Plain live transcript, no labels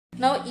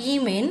Now E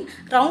mean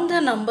round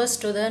the numbers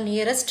to the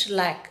nearest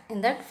lakh.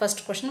 In that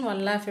first question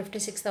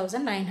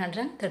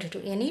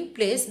 1,56,932. Any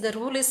place the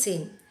rule is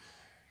same.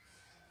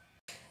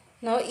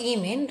 Now E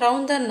mean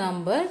round the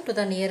number to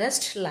the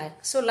nearest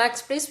lakh. So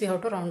lakhs place we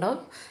have to round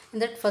off. In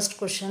that first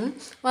question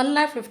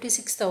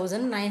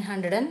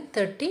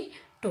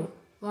 1,56,932.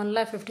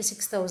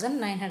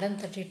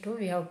 1,56,932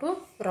 we have to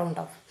round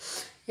off.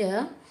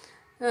 Here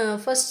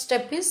first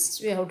step is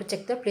we have to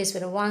check the place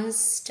value.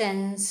 Ones,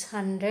 tens,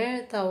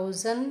 100,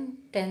 1,000,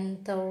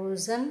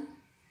 10,000,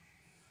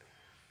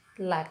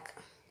 lakh.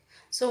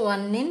 So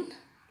 1 in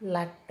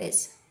lakh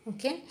place.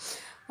 Okay.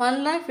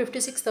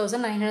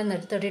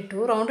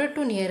 1,56,932 rounded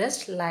to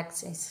nearest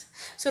lakhs is.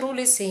 So rule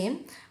is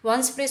same.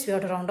 Ones place we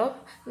have to round off.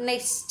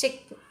 Next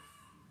check,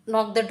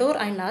 knock the door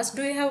and ask,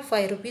 do you have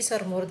 5 rupees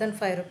or more than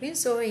 5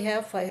 rupees? So we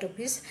have 5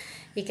 rupees.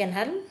 He can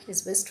help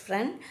his best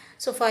friend.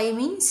 So 5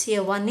 means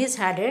here 1 is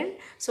added.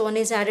 So 1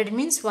 is added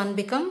means 1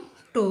 become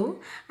 2.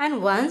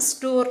 And once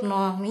door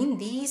knock mean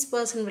these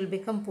person will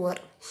become poor.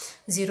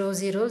 0,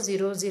 0,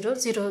 0, 0,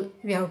 0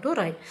 we have to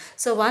write.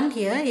 So 1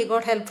 here he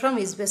got help from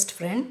his best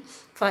friend.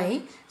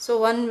 5. So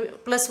 1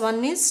 plus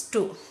 1 is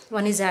 2.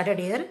 1 is added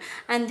here.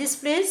 And this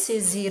place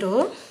is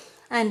 0.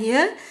 And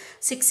here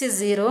 6 is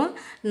 0.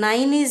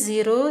 9 is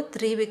 0.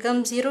 3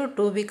 becomes 0.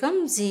 2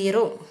 becomes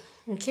 0.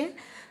 Okay.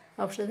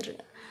 After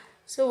that.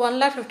 So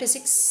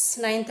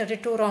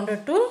 1,56,932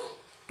 rounded to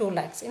 2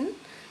 lakhs in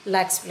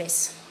lakhs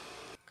place.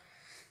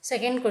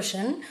 Second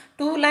question,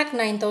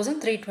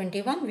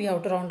 2,09,321 we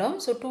have to round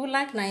down. So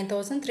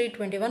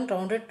 2,09,321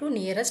 rounded to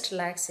nearest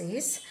lakhs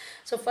is.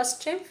 So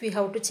first step we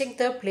have to check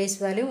the place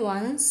value.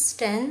 Ones,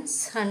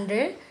 tens,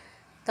 100,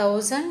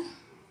 1,000,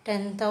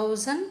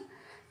 10,000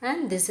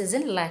 and this is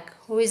in lakh.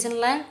 Who is in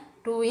lakh?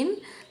 2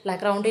 in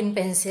lakh, round in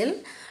pencil.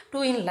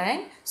 2 in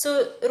lakh.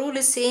 So rule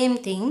is same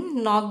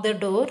thing. Knock the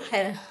door,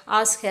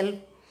 ask help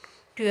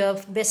to your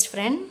best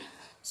friend.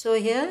 So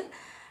here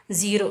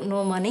 0,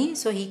 no money,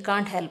 so he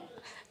can't help.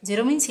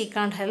 0 means he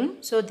can't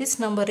help. So this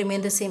number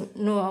remain the same.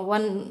 No,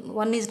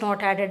 1 is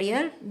not added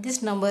here.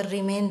 This number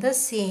remain the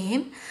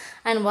same.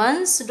 And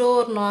once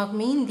door knock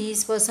mean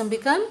these person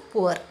become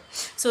poor.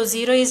 So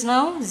 0 is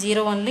now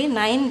 0 only.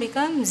 9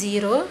 become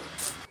 0.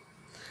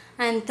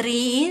 And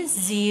 3 is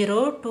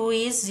 0. 2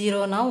 is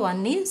 0 now.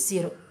 1 is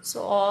 0.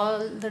 So all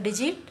the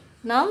digit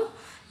now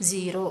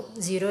 0.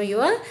 0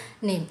 your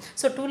name.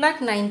 So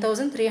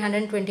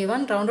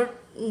 2,09,321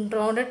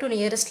 rounded to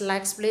nearest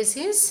lakhs place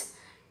is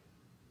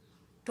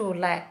 2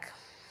 lakh.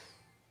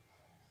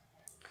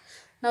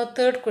 Now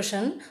third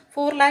question,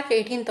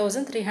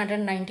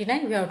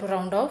 4,18,399 we have to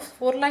round off.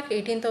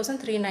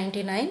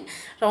 4,18,399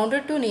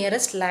 rounded to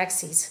nearest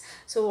lakhs is.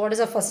 So what is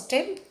the first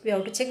step? We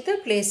have to check the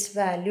place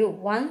value.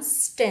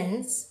 Ones,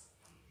 tens,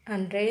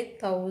 100,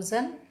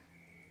 1,000,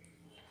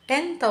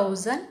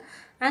 10,000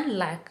 and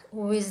lakh.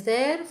 Who is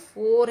there?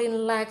 4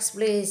 in lakhs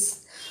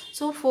place.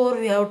 So 4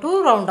 we have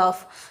to round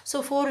off.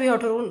 So 4 we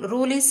have to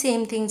rule is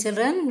same thing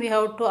children. We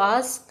have to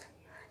ask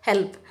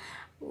help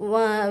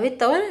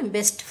with our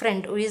best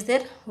friend. Who is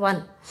there?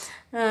 1.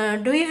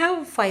 Do you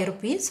have 5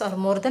 rupees or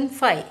more than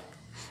 5?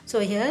 So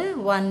here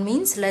 1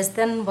 means less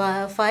than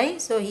 5.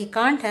 So he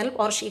can't help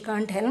or she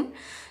can't help.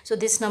 So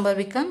this number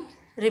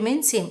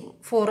remains same.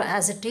 4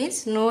 as it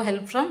is. No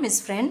help from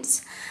his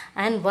friends.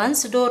 And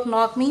once door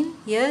knock mean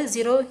here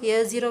 0,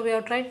 here 0 we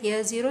have tried,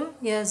 here 0,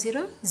 here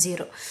 0,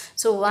 0.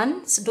 So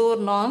once door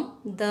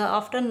knock, the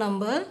after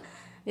number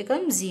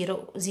becomes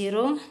 0.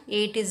 0,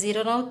 8 is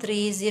 0 now,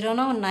 3 is 0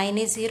 now, 9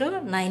 is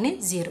 0, 9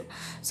 is 0.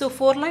 So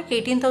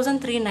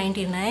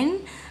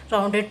 4,18,399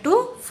 rounded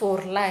to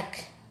 4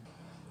 lakh.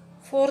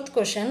 Fourth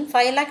question,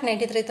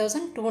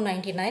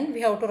 5,93,299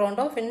 we have to round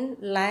off in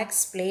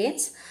lakhs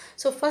place.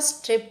 So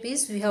first step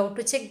is we have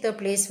to check the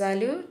place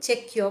value.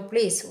 Check your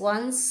place.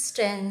 Ones,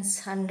 tens,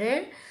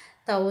 100,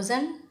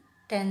 1,000,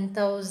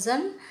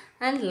 10,000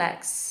 and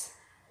lakhs.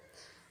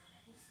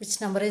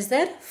 Which number is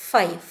there?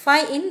 5.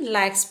 5 in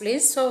lakhs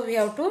place. So we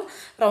have to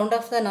round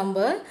off the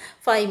number.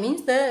 5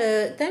 means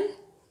then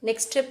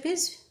next step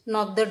is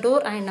knock the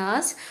door and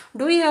ask,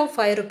 do you have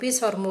 5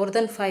 rupees or more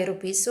than 5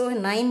 rupees? So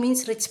 9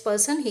 means rich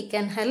person, he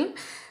can help.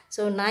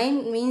 So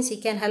 9 means he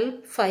can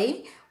help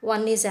 5.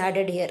 1 is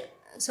added here.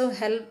 So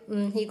help,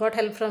 he got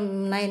help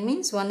from 9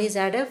 means 1 is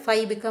added.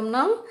 5 become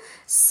now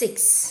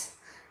 6.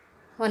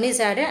 1 is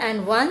added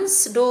and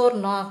once door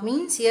knock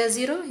means here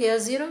 0, here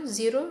 0,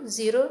 0,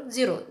 0,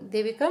 0.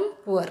 They become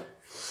poor.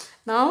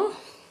 Now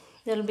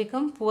they will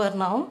become poor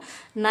now.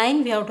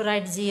 9 we have to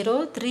write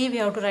 0, 3 we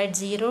have to write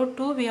 0,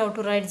 2 we have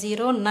to write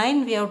 0,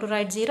 9 we have to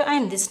write 0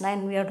 and this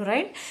 9 we have to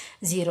write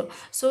 0.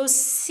 So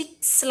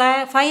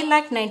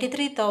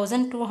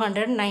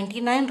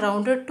 5,93,299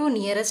 rounded to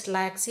nearest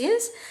lakhs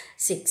is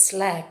 6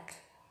 lakh.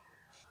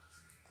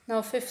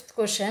 Now fifth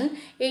question,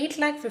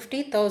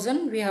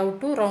 8,50,000 we have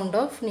to round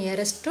off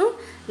nearest to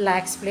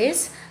lakhs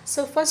place.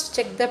 So first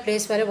check the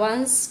place value.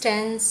 Ones,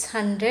 tens,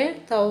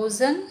 100,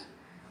 1,000,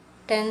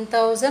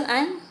 10,000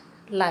 and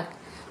lakh.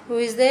 Who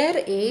is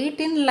there? 8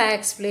 in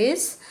lakhs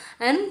place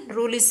and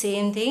rule is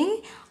same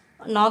thing.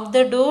 knock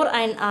the door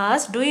and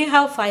ask, do you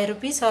have 5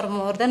 rupees or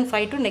more than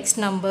 5 to next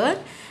number?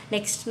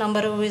 Next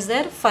number who is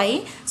there?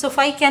 5. So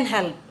 5 can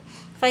help.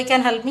 5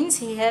 can help means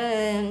he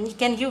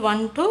can give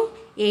 1 to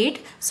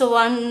 8. So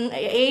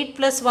 8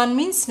 plus 1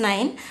 means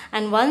 9.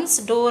 And once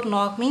door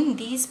knock means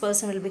this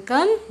person will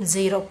become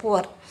 0,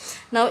 poor.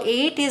 Now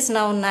 8 is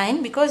now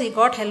 9 because he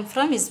got help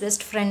from his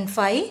best friend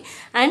 5.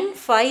 And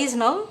 5 is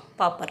now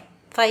pauper.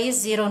 5 is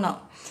 0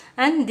 now.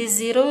 And this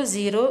 0,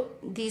 0,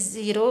 this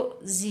 0,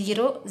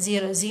 0,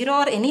 0, 0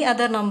 or any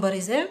other number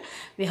is there,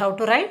 we have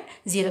to write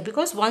 0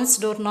 because once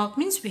door knock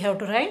means we have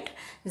to write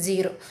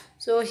 0.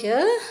 So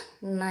here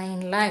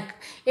 9 lakh.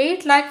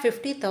 8 lakh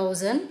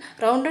 50,000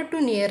 rounded to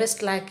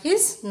nearest lakh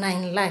is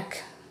 9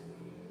 lakh.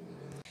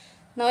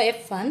 Now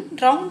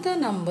F1, round the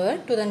number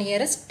to the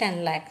nearest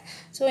 10 lakh.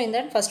 So in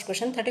that first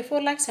question,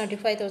 34 lakh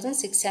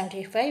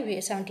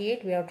 75,675,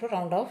 78 we have to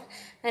round off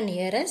and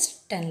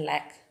nearest 10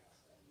 lakh.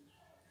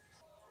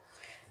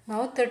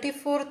 Now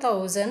 34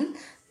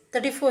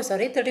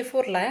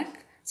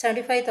 lakh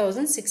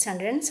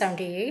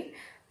 75,678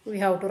 we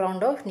have to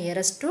round off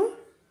nearest to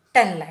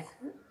 10 lakh.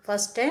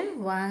 First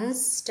 10,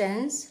 ones,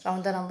 tens,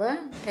 round the number,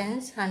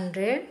 tens,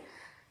 100,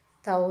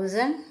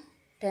 1000,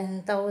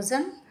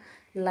 10,000,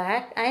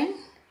 lakh and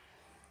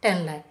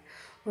 10 lakh.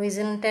 Who is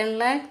in 10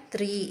 lakh?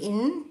 3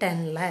 in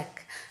 10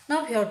 lakh.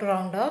 Now we have to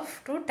round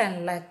off to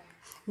 10 lakh,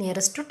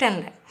 nearest to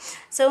 10 lakh.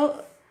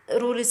 So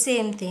rule is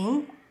same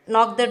thing.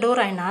 Knock the door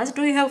and ask,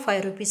 do you have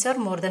 5 rupees or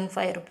more than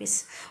 5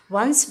 rupees?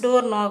 Once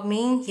door knock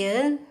means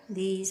here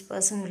this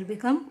person will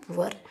become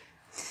poor.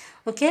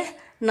 Okay.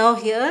 Now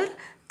here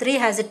 3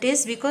 as it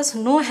is because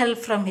no help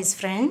from his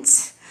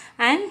friends.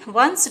 And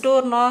once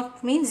door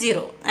knock means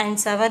 0. And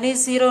 7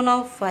 is 0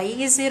 now. 5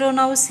 is 0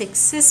 now.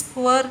 6 is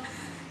poor.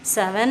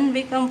 7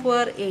 become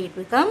poor. 8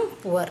 become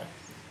poor.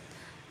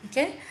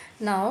 Okay.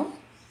 Now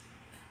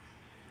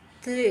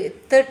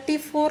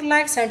 34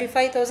 lakh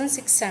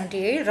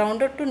 75,678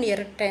 rounded to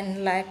near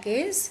 10 lakh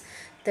is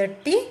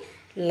 30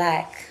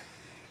 lakh.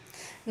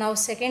 Now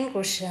second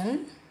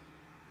question,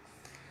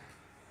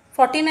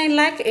 49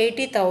 lakh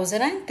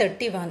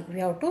 80,031 we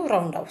have to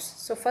round off.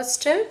 So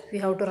first step we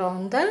have to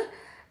round the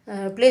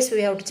place,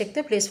 we have to check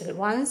the place value.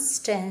 Ones,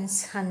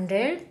 tens,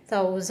 100,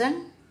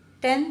 1,000,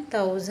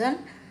 10,000,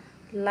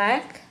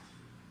 lakh,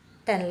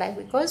 10 lakh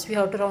because we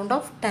have to round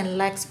off 10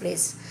 lakhs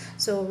place.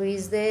 So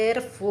is there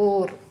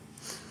 4.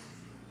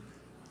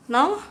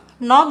 Now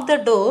knock the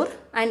door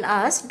and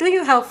ask, do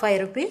you have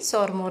 5 rupees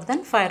or more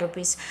than 5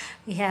 rupees?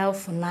 We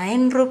have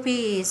 9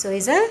 rupees. So he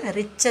is a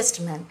richest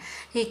man.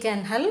 He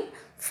can help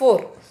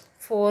 4.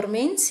 4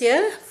 means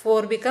here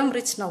 4 become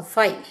rich now.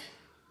 5.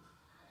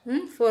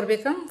 4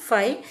 become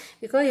 5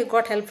 because he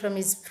got help from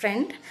his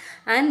friend.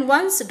 And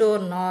once door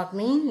knock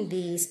means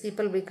these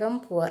people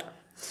become poor.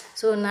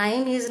 So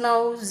 9 is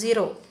now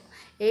 0.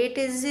 8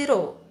 is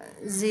 0.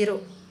 0.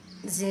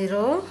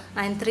 0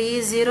 and 3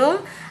 is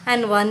 0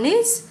 and 1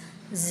 is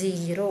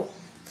 0.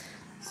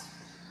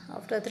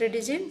 After 3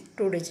 digit,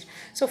 2 digit.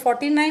 So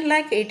 49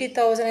 lakh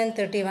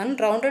 80,031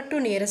 rounded to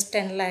nearest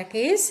 10 lakh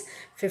is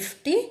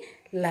 50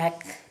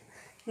 lakh.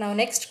 Now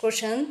next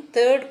question,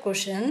 third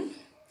question,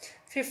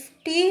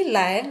 50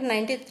 lakh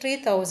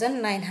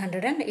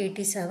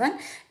 93,987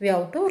 we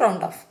have to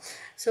round off.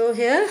 So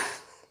here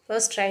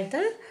first write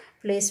the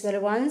place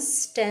value.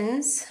 Ones,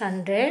 tens,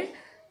 100,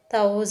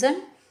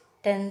 1,000,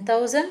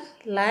 10,000,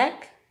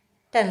 lakh,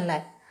 10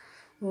 lakh.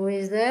 Who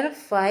is there?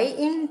 5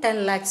 in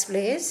 10 lakhs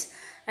place.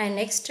 And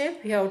next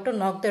step we have to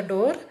knock the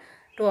door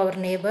to our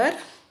neighbor.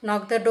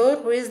 Knock the door.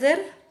 Who is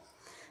there?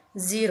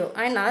 0.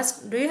 And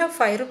ask, do you have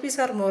 5 rupees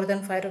or more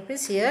than 5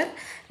 rupees? Here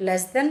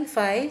less than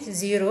 5,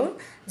 0.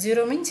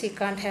 0 means he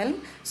can't help.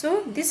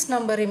 So this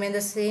number remains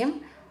the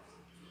same.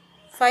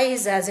 5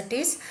 is as it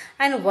is.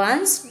 And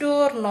once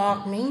door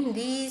knock means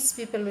these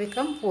people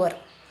become poor.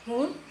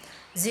 Who?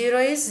 0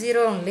 is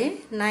 0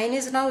 only. 9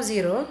 is now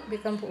 0.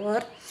 Become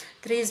poor.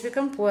 3 is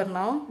become poor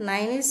now.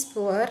 9 is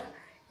poor.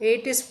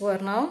 8 is poor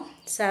now.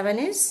 7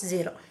 is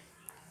 0.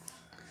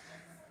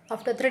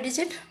 After 3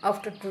 digit,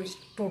 after 2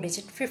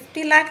 digit.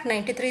 50 lakh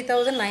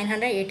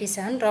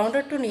 93,987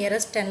 rounded to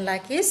nearest 10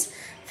 lakh is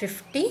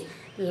 50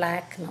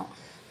 lakh now.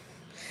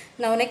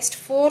 Now next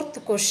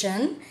fourth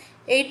question,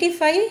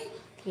 85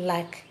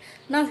 lakh.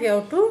 Now we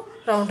have to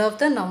round off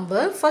the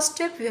number. First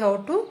step we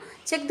have to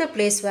check the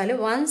place value.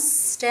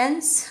 Ones,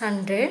 tens,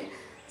 100,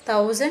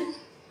 1,000,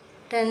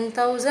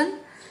 10,000,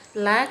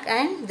 lakh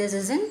and this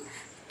is in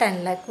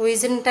 10 lakh. Who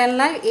is in 10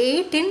 lakh?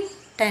 8 in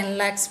 10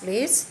 lakhs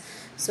place.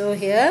 So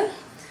here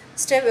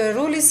step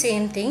rule is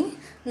same thing.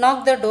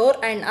 Knock the door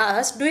and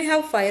ask, do you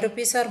have 5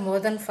 rupees or more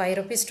than 5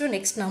 rupees to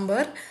next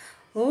number?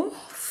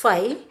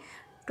 5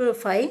 to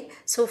 5.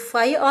 So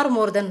 5 or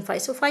more than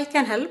 5. So 5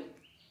 can help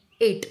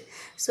 8.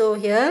 So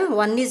here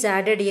 1 is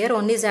added here.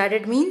 1 is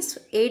added means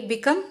 8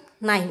 become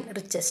 9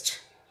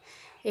 richest.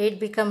 8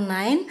 become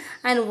 9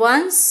 and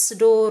once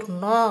door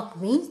knock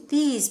means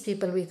these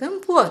people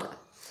become poor.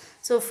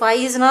 So 5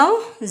 is now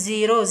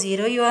 0,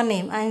 0 your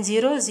name and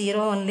 0, 0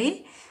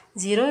 only.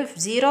 0, if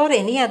 0 or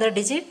any other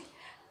digit,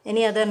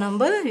 any other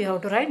number, you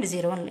have to write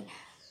 0 only.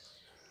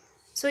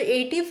 So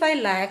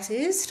 85 lakhs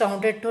is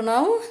rounded to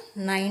now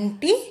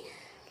 90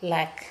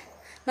 lakh.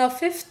 Now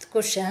fifth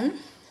question,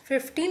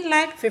 15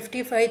 lakh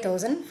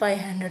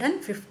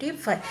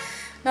 55,555.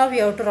 Now we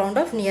have to round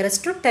off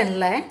nearest to 10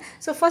 lakh.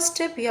 So first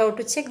step, we have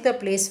to check the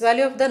place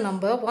value of the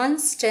number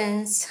ones,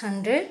 tens,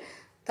 100,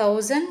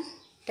 1000,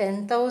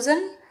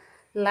 10,000,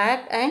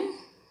 lakh and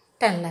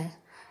 10 lakh.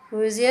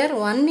 Who is here?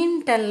 1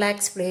 in 10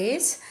 lakhs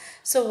place.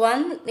 So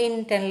 1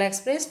 in 10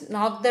 lakhs place,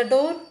 knock the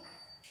door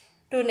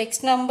to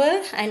next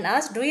number and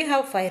ask, do you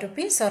have 5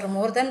 rupees or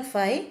more than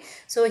 5?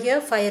 So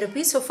here 5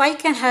 rupees. So 5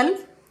 can help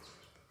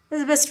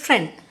his best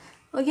friend.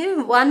 Okay,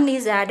 1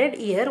 is added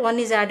here. 1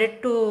 is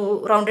added to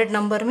rounded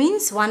number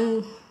means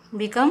 1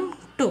 become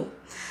 2.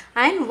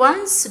 And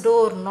once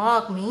door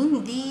knock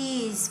means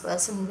these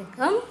person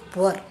become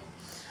poor.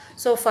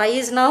 So 5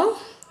 is now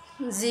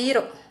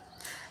 0.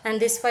 And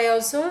this 5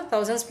 also,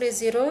 thousands place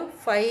 0,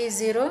 5 is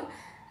 0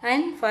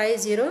 and 5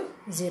 0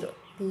 0.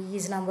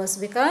 These numbers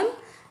become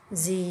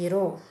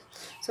 0.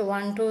 So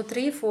 1 2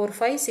 3 4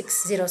 5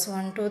 6 zeros.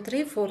 1 2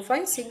 3 4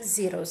 5 6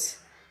 zeros.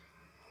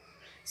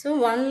 So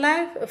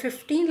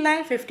 15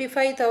 lakh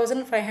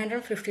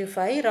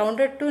 55,555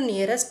 rounded to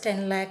nearest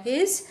 10 lakh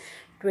is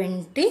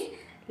 20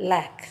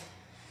 lakh.